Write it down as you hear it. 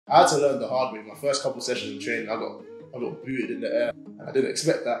I had to learn the hard way. My first couple sessions of training, I got booted in the air. I didn't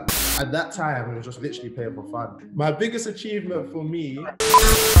expect that. At that time, it was just literally playing for fun. My biggest achievement for me.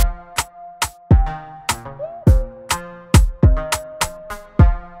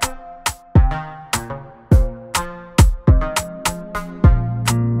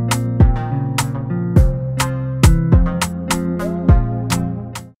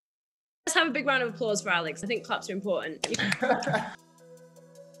 Let's have a big round of applause for Alex. I think claps are important.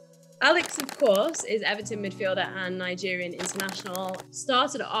 Alex, of course, is Everton midfielder and Nigerian international.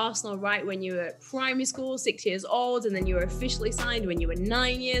 Started at Arsenal right when you were at primary school, 6 years old, and then you were officially signed when you were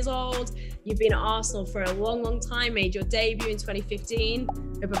 9 years old. You've been at Arsenal for a long, long time, made your debut in 2015.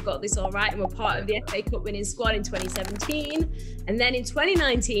 Hope I've got this all right, and were part of the FA Cup winning squad in 2017. And then in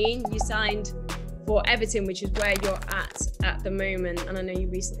 2019, you signed for Everton, which is where you're at the moment. And I know you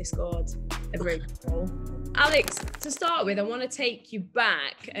recently scored a great goal. Alex, to start with, I want to take you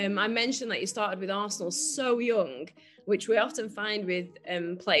back. I mentioned that you started with Arsenal so young, which we often find with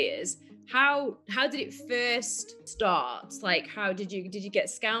players. How did it first start? Like, how did you get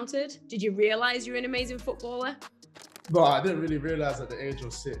scouted? Did you realise you were an amazing footballer? No, I didn't really realise at the age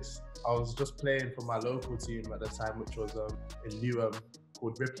of 6. I was just playing for my local team at the time, which was in Newham,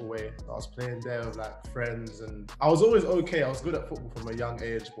 called Ripaway. I was playing there with like friends, and I was always okay. I was good at football from a young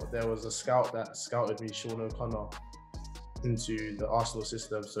age, but there was a scout that scouted me, Sean O'Connor, into the Arsenal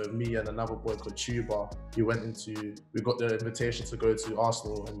system. So me and another boy called Tuba, we got the invitation to go to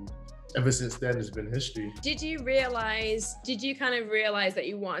Arsenal, and ever since then it's been history. Did you kind of realise that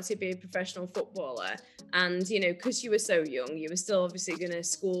you wanted to be a professional footballer? And, you know, because you were so young, you were still obviously going to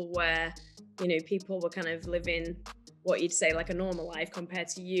school where, you know, people were kind of living what you'd say like a normal life compared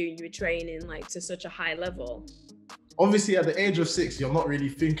to you were training like to such a high level. Obviously at the age of 6, you're not really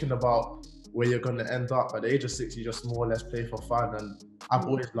thinking about where you're going to end up. At the age of 6, you just more or less play for fun, and I've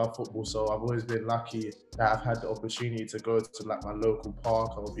always loved football, so I've always been lucky that I've had the opportunity to go to like my local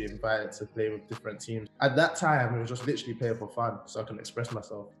park or be invited to play with different teams. At that time, it was just literally playing for fun so I can express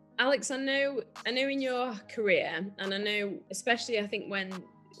myself. Alex, I know in your career, and I know especially I think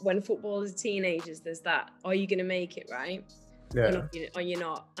when footballers are teenagers, there's that, are you going to make it, right? Yeah. Or you're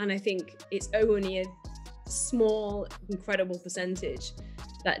not. And I think it's only a small, incredible percentage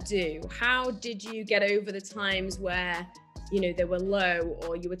that do. How did you get over the times where, you know, they were low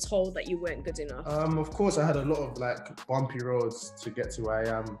or you were told that you weren't good enough? Of course, I had a lot of like bumpy roads to get to where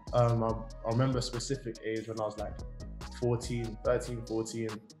I am. I remember a specific age when I was like 13, 14,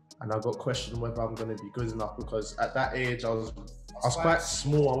 and I got questioned whether I'm going to be good enough, because at that age I was quite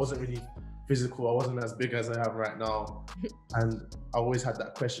small. I wasn't really physical. I wasn't as big as I am right now. And I always had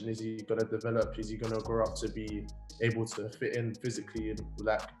that question, is he going to develop? Is he going to grow up to be able to fit in physically and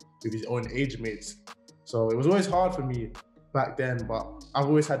like with his own age mates? So it was always hard for me back then, but I've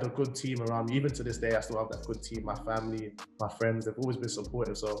always had a good team around me. Even to this day, I still have that good team. My family, my friends, they've always been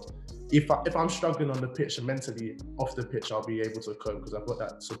supportive. So if I'm struggling on the pitch and mentally off the pitch, I'll be able to cope because I've got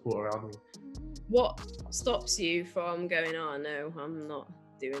that support around me. What stops you from going, oh no, I'm not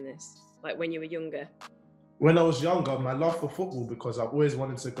doing this? Like when you were younger? When I was younger, my love for football, because I've always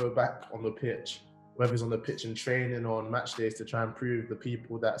wanted to go back on the pitch, whether it's on the pitch in training or on match days, to try and prove the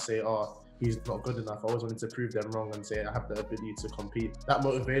people that say, oh, he's not good enough. I always wanted to prove them wrong and say I have the ability to compete. That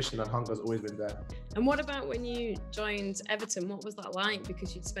motivation and hunger has always been there. And what about when you joined Everton? What was that like?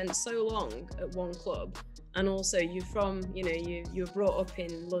 Because you'd spent so long at one club, and also you're from, you know, you were brought up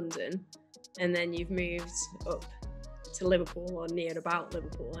in London, and then you've moved up to Liverpool or near about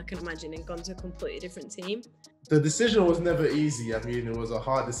Liverpool, I can imagine, and gone to a completely different team. The decision was never easy. I mean, it was a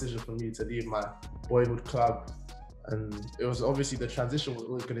hard decision for me to leave my boyhood club. And it was obviously, the transition was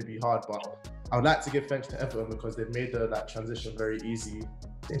always going to be hard, but I would like to give thanks to Everton because they've made that transition very easy.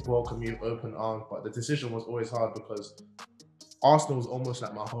 They've welcomed me with open arms, but the decision was always hard because Arsenal was almost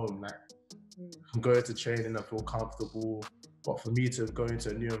like my home. Like, I'm going to training, I feel comfortable, but for me to go into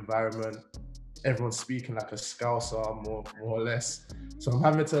a new environment, everyone's speaking like a Scouser, more or less. So I'm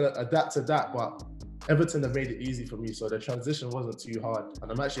having to adapt to that, but Everton have made it easy for me, so the transition wasn't too hard,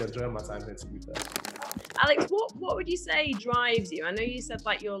 and I'm actually enjoying my time here, to be fair. Alex, what would you say drives you? I know you said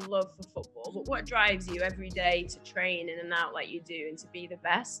like your love for football, but what drives you every day to train in and out like you do and to be the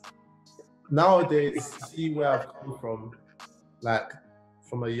best? Nowadays, see where I've come from, like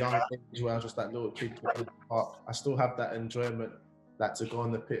from a young age where I was just that little kid in the park, I still have that enjoyment, like to go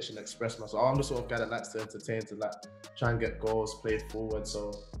on the pitch and express myself. I'm the sort of guy that likes to entertain, to like try and get goals, play forward.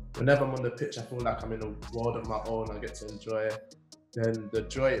 So whenever I'm on the pitch, I feel like I'm in a world of my own. I get to enjoy it. Then the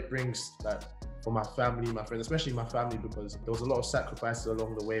joy it brings, like for my family, my friends, especially my family, because there was a lot of sacrifices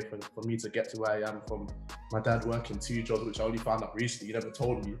along the way for me to get to where I am, from my dad working 2 jobs, which I only found out recently. He never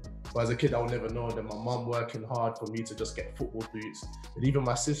told me. But as a kid, I would never know. And then my mum working hard for me to just get football boots. And even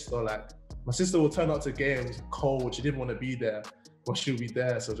my sister, like, my sister will turn up to games cold. She didn't want to be there, but she'll be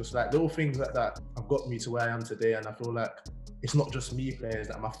there. So just like little things like that have got me to where I am today. And I feel like it's not just me playing, it's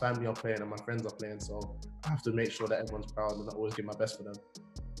like my family are playing and my friends are playing. So I have to make sure that everyone's proud and I always give my best for them.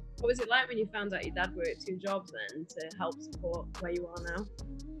 What was it like when you found out your dad worked 2 jobs then to help support where you are now?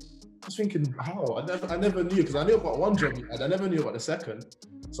 I was thinking, how? I never knew, because I knew about 1 job and I never knew about the second.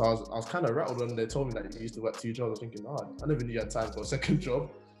 So I was kind of rattled when they told me that you used to work 2 jobs. I was thinking, I never knew you had time for a second job,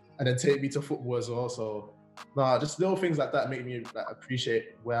 and then take me to football as well. So just little things like that make me like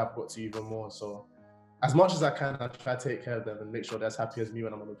appreciate where I've got to even more. So as much as I can, I try to take care of them and make sure they're as happy as me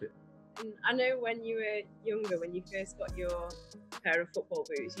when I'm on the pitch. I know when you were younger, when you first got your pair of football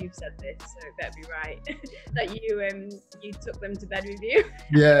boots, you've said this, so it better be right, that you took them to bed with you.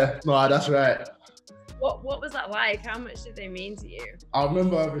 Yeah, no, that's right. What was that like? How much did they mean to you? I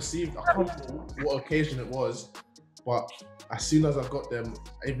remember I can't remember what occasion it was, but as soon as I got them,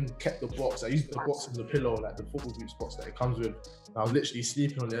 I even kept the box. I used the box as a pillow, like the football boots box that it comes with. And I was literally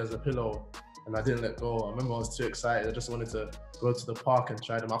sleeping on it as a pillow, and I didn't let go. I remember I was too excited. I just wanted to go to the park and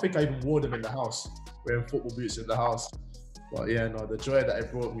try them. I think I even wore them in the house, wearing football boots in the house. But yeah, no, the joy that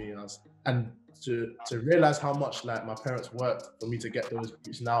it brought me, and to realize how much like my parents worked for me to get those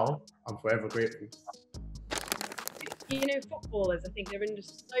boots now, I'm forever grateful. You know, footballers, I think they're under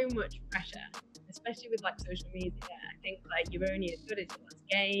so much pressure, especially with like social media. I think like you're only as good as your last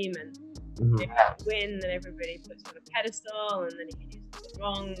game, and if you win, then everybody puts you on a pedestal, and then if you do something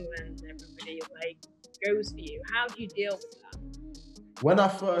wrong, then everybody like goes for you. How do you deal with that? When I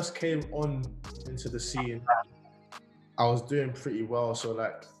first came on into the scene, I was doing pretty well. So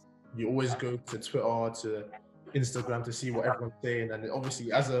like, you always go to Twitter, to Instagram to see what everyone's saying, and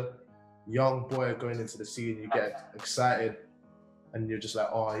obviously as a young boy going into the scene, you get excited and you're just like,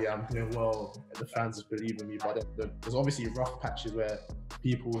 oh yeah, I'm doing well, and the fans believe in me. But there's obviously rough patches where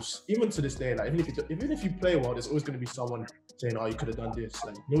people, even to this day, like even if you play well, there's always going to be someone saying, oh, you could have done this.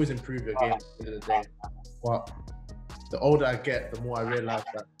 Like, you can always improve your game at the end of the day. But the older I get, the more I realize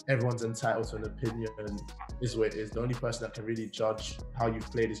that everyone's entitled to an opinion, and this is what it is. The only person that can really judge how you've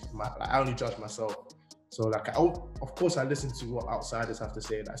played is I only judge myself. So like, of course I listen to what outsiders have to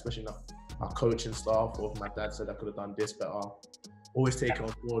say, like, especially my coaching staff, or if my dad said I could have done this better, always take it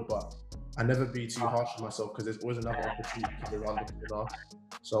on board, but I never be too harsh on myself, because there's always another opportunity to go around the corner.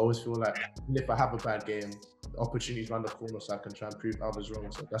 So I always feel like even if I have a bad game, the opportunity's around the corner, so I can try and prove others wrong.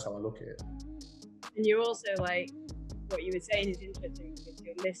 So that's how I look at it. And you're also like, what you were saying is interesting, because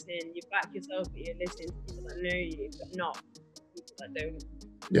you're listening, you back yourself, but you're listening to people that know you, but not people that don't.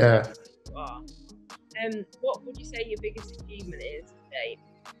 Yeah. You are. What would you say your biggest achievement is today?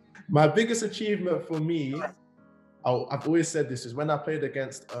 My biggest achievement for me, I've always said this, is when I played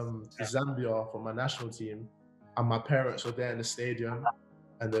against Zambia for my national team, and my parents were there in the stadium,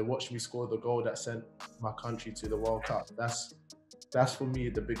 and they watched me score the goal that sent my country to the World Cup. That's for me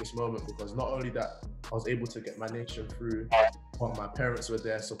the biggest moment, because not only that I was able to get my nation through, but my parents were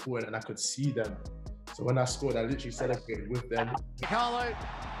there supporting and I could see them. So when I scored, I literally celebrated with them. Carlo.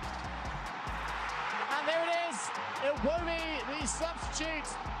 And there it is, Iwobi, the substitute,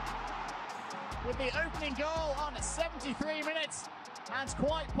 with the opening goal on 73 minutes. And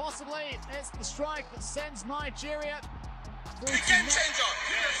quite possibly, it's the strike that sends Nigeria through to game changer,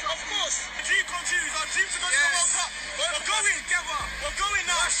 yes, of course. The dream come true, it's our dream to go to the World Cup. We're going together, we're going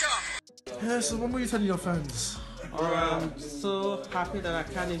now, Russia. Yeah, so what were you telling your fans? I'm so happy that I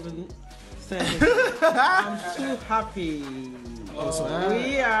can't even say it. I'm so happy.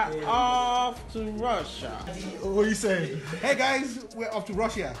 We are off to Russia. What are you saying? Hey guys, we're off to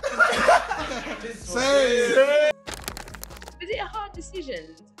Russia. Was it a hard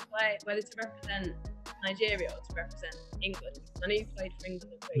decision to play, whether to represent Nigeria or to represent England? I know you played for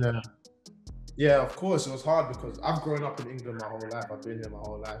England. Yeah, of course it was hard, because I've grown up in England my whole life. I've been here my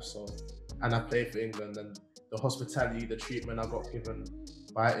whole life, and I played for England, and the hospitality, the treatment I got given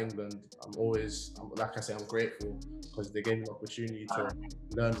by England, like I say, I'm grateful, because they gave me the opportunity to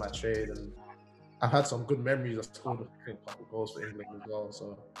learn my trade, and I've had some good memories. I scored a couple goals for England as well,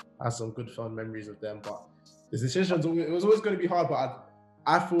 so I had some good fun memories of them. But the decisions, it was always going to be hard, but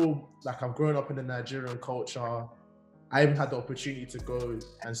I feel like I've grown up in the Nigerian culture. I even had the opportunity to go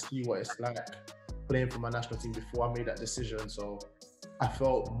and see what it's like playing for my national team before I made that decision. So I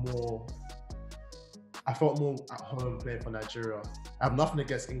felt more at home playing for Nigeria. I have nothing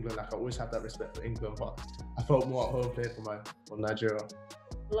against England. Like, I always have that respect for England, but I felt more at home playing for Nigeria.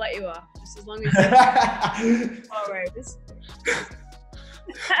 I'll let you are, just as long as you're all right.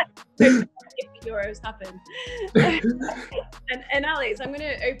 If Euros happen. and Alex, I'm going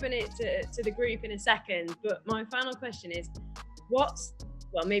to open it to the group in a second, but my final question is,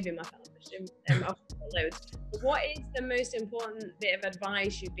 maybe my final question, I've got loads, but what is the most important bit of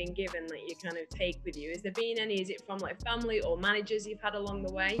advice you've been given that you kind of take with you? Has there been any? Is it from like family or managers you've had along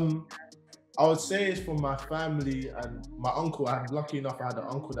the way? I would say it's from my family and my uncle. I'm lucky enough I had an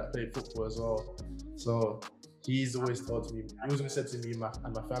uncle that played football as well. So he's always told me, he always said to me,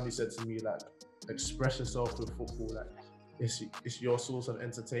 and my family said to me, like, express yourself with football. Like, it's your source of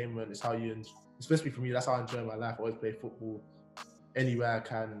entertainment. It's how you, especially for me, that's how I enjoy my life. I always play football anywhere I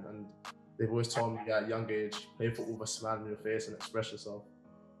can. And they've always told me at a young age, play football with a smile on your face and express yourself.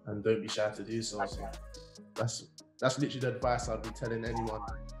 And don't be shy to do so. So that's literally the advice I'd be telling anyone.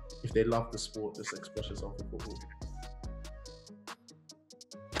 If they love the sport, just express yourself in football.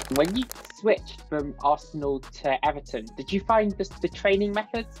 When you switched from Arsenal to Everton, did you find the training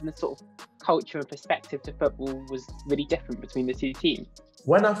methods and the sort of culture and perspective to football was really different between the two teams?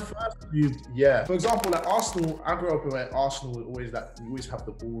 When I first moved, yeah. For example, like Arsenal, I grew up where Arsenal would always we always have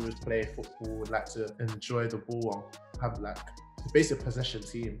the ball, always play football, would like to enjoy the ball and have like a basic possession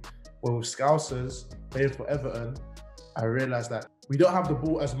team. Well, with Scousers playing for Everton, I realized that we don't have the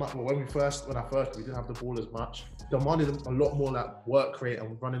ball as much. Well, when I first, we didn't have the ball as much. Demanded a lot more like work rate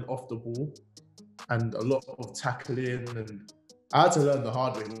and running off the ball, and a lot of tackling. And I had to learn the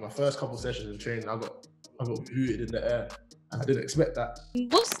hard way. In my first couple of sessions in training, I got booted in the air, and I didn't expect that.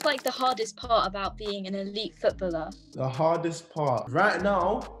 What's like the hardest part about being an elite footballer? The hardest part right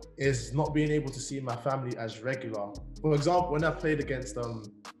now is not being able to see my family as regular. For example, when I played against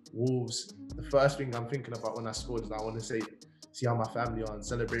Wolves, the first thing I'm thinking about when I scored is I want to see how my family are and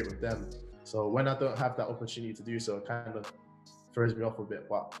celebrate with them. So when I don't have that opportunity to do so, it kind of throws me off a bit.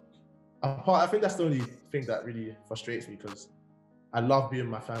 But I think that's the only thing that really frustrates me, because I love being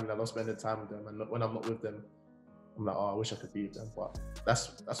with my family. I love spending time with them. And when I'm not with them, I'm like, oh, I wish I could be with them. But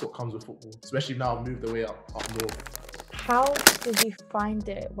that's what comes with football, especially now I've moved away up north. How did you find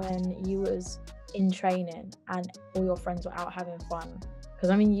it when you was in training and all your friends were out having fun? Because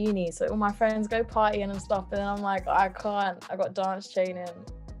I'm in uni, so all my friends go partying and stuff, and then I'm like, I can't, I got dance training.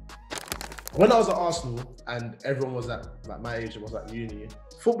 When I was at Arsenal and everyone was at like my age, it was at uni,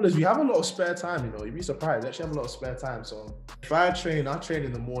 footballers, we have a lot of spare time, you know, you'd be surprised, we actually have a lot of spare time. So if I train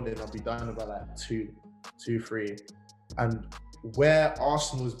in the morning, I'll be done about like 2, 3. And where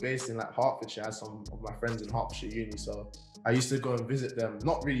Arsenal is based in like Hertfordshire, I had some of my friends in Hertfordshire uni, so I used to go and visit them,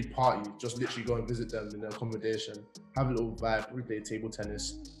 not really party, just literally go and visit them in their accommodation, have a little vibe, we play table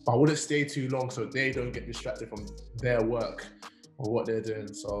tennis. But I wouldn't stay too long so they don't get distracted from their work or what they're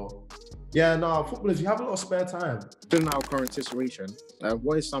doing. So yeah, no, footballers, you have a lot of spare time. In our current situation,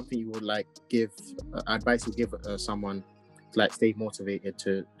 what is something you would like give, advice you give someone to like stay motivated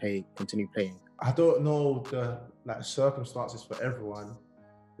to continue playing? I don't know the like circumstances for everyone,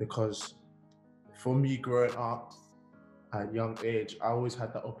 because for me growing up at a young age, I always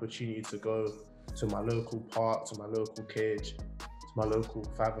had the opportunity to go to my local park, to my local cage, to my local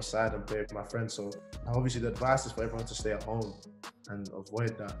five-a-side and play with my friends. So obviously the advice is for everyone to stay at home and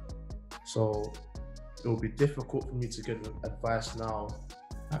avoid that. So it will be difficult for me to give advice now.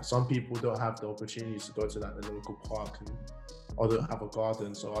 Like, some people don't have the opportunity to go to like the local park or don't have a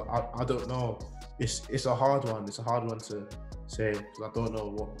garden. So I don't know. It's a hard one. It's a hard one to say, because I don't know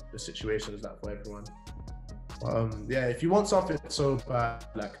what the situation is like for everyone. Yeah, if you want something so bad,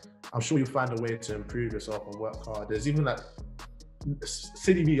 like, I'm sure you'll find a way to improve yourself and work hard. There's even like,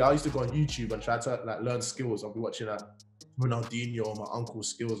 silly me, I used to go on YouTube and try to like learn skills. I'll be watching like Ronaldinho or my uncle's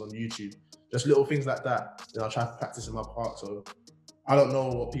skills on YouTube, just little things like that. Then I'll try to practice in my park. So I don't know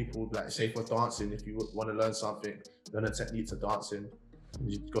what people like say for dancing. If you want to learn something, learn a technique to dancing,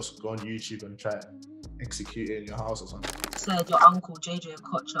 you just go on YouTube and try to execute it in your house or something. Said your uncle JJ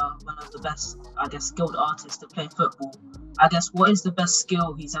Okocha, one of the best, I guess, skilled artists to play football. I guess, what is the best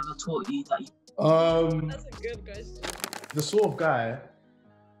skill he's ever taught you that you... That's a good question. The sort of guy,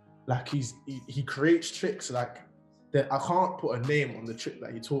 like he creates tricks like that. I can't put a name on the trick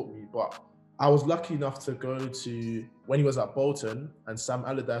that he taught me, but I was lucky enough to go to, when he was at Bolton and Sam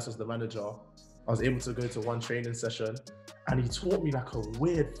Allardyce was the manager, I was able to go to one training session and he taught me like a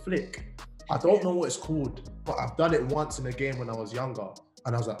weird flick. I don't know what it's called, but I've done it once in a game when I was younger.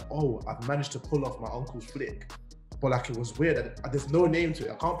 And I was like, oh, I've managed to pull off my uncle's flick. But like, it was weird. There's no name to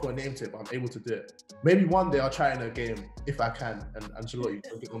it. I can't put a name to it, but I'm able to do it. Maybe one day I'll try in a game if I can. And Ancelotti,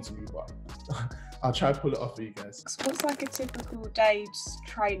 don't get onto me, but I'll try to pull it off for you guys. What's like a typical day's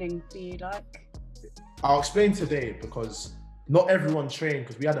training for you like? I'll explain today, because not everyone trained,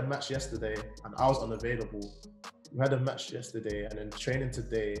 because we had a match yesterday and I was unavailable. We had a match yesterday and then training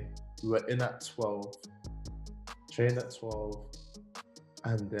today, we were in at 12, trained at 12,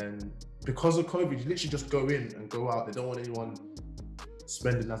 and then because of COVID, you literally just go in and go out. They don't want anyone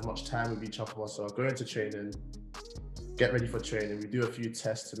spending as much time with each other. So go into training, get ready for training. We do a few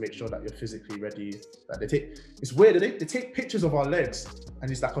tests to make sure that you're physically ready. Like it's weird. They take pictures of our legs and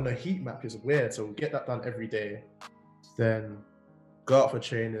it's like on a heat map. It's weird. So we get that done every day. Then go out for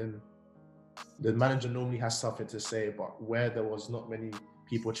training. The manager normally has something to say, but where there was not many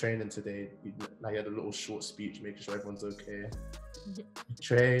people training today, he had a little short speech making sure everyone's okay.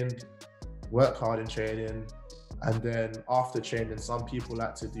 Trained, work hard in training, and then after training, some people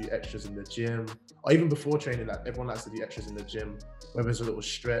like to do extras in the gym, or even before training, like everyone likes to do extras in the gym, whether it's a little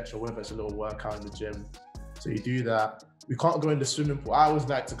stretch or whether it's a little workout in the gym. So you do that. We can't go in the swimming pool. I always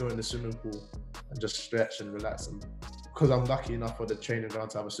like to go in the swimming pool and just stretch and relax. And because I'm lucky enough for the training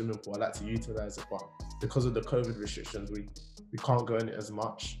ground to have a swimming pool, I like to utilize it. But because of the COVID restrictions, we can't go in it as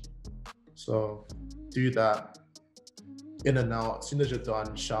much. So do that, in and out. As soon as you're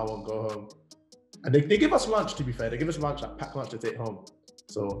done, shower and go home. And they give us lunch, to be fair. They give us lunch, like packed lunch to take home.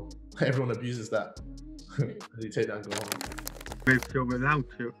 So everyone abuses that. They take that and go home. If you're allowed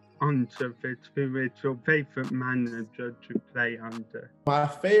to answer this, who is your favourite manager to play under? My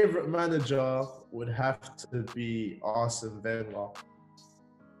favourite manager would have to be Arsene Wenger,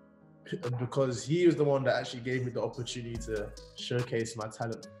 because he was the one that actually gave me the opportunity to showcase my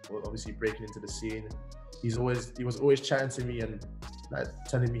talent, obviously breaking into the scene. He was always chatting to me and like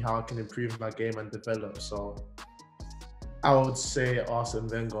telling me how I can improve my game and develop. So I would say Arsene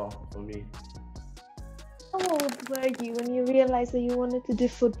Wenger for me. How old were you when you realized that you wanted to do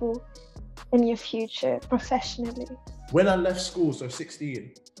football in your future professionally? When I left school, so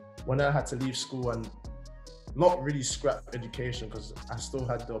 16, when I had to leave school and not really scrap education, because I still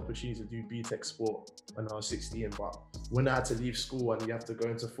had the opportunity to do BTEC sport when I was 16, but when I had to leave school and you have to go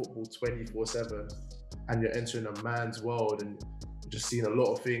into football 24/7 and you're entering a man's world and you're just seeing a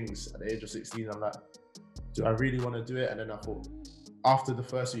lot of things at the age of 16, I'm like, do I really want to do it? And then I thought, after the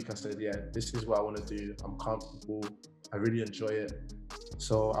first week, I said, yeah, this is what I want to do. I'm comfortable. I really enjoy it.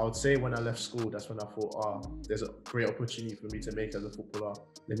 So I would say when I left school, that's when I thought, there's a great opportunity for me to make as a footballer.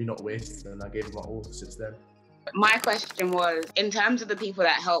 Let me not waste it. And I gave it my all since then. My question was, in terms of the people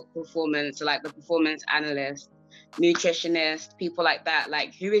that help performance, so like the performance analyst, nutritionist, people like that,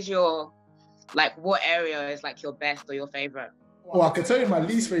 like who is your, like what area is like your best or your favorite? Oh, I can tell you my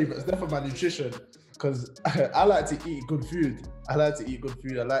least favorite is definitely my nutrition, because I like to eat good food. I like,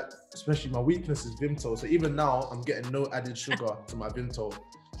 especially my weakness is Vimto. So even now, I'm getting no added sugar to my Vimto,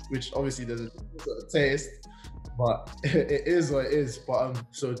 which obviously doesn't sort of taste, but it is what it is. But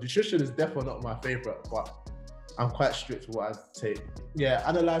so nutrition is definitely not my favorite, but I'm quite strict with what I take. Yeah,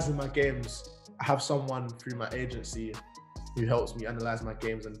 analyzing my games. I have someone through my agency who helps me analyze my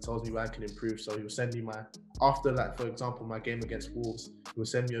games and tells me where I can improve. So he will send me after, like, for example, my game against Wolves, he will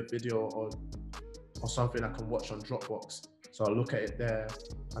send me a video or something I can watch on Dropbox. So I'll look at it there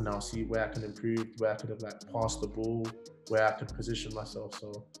and I'll see where I can improve, where I could have like passed the ball, where I could position myself.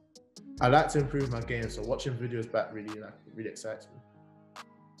 So I like to improve my game. So watching videos back really excites me.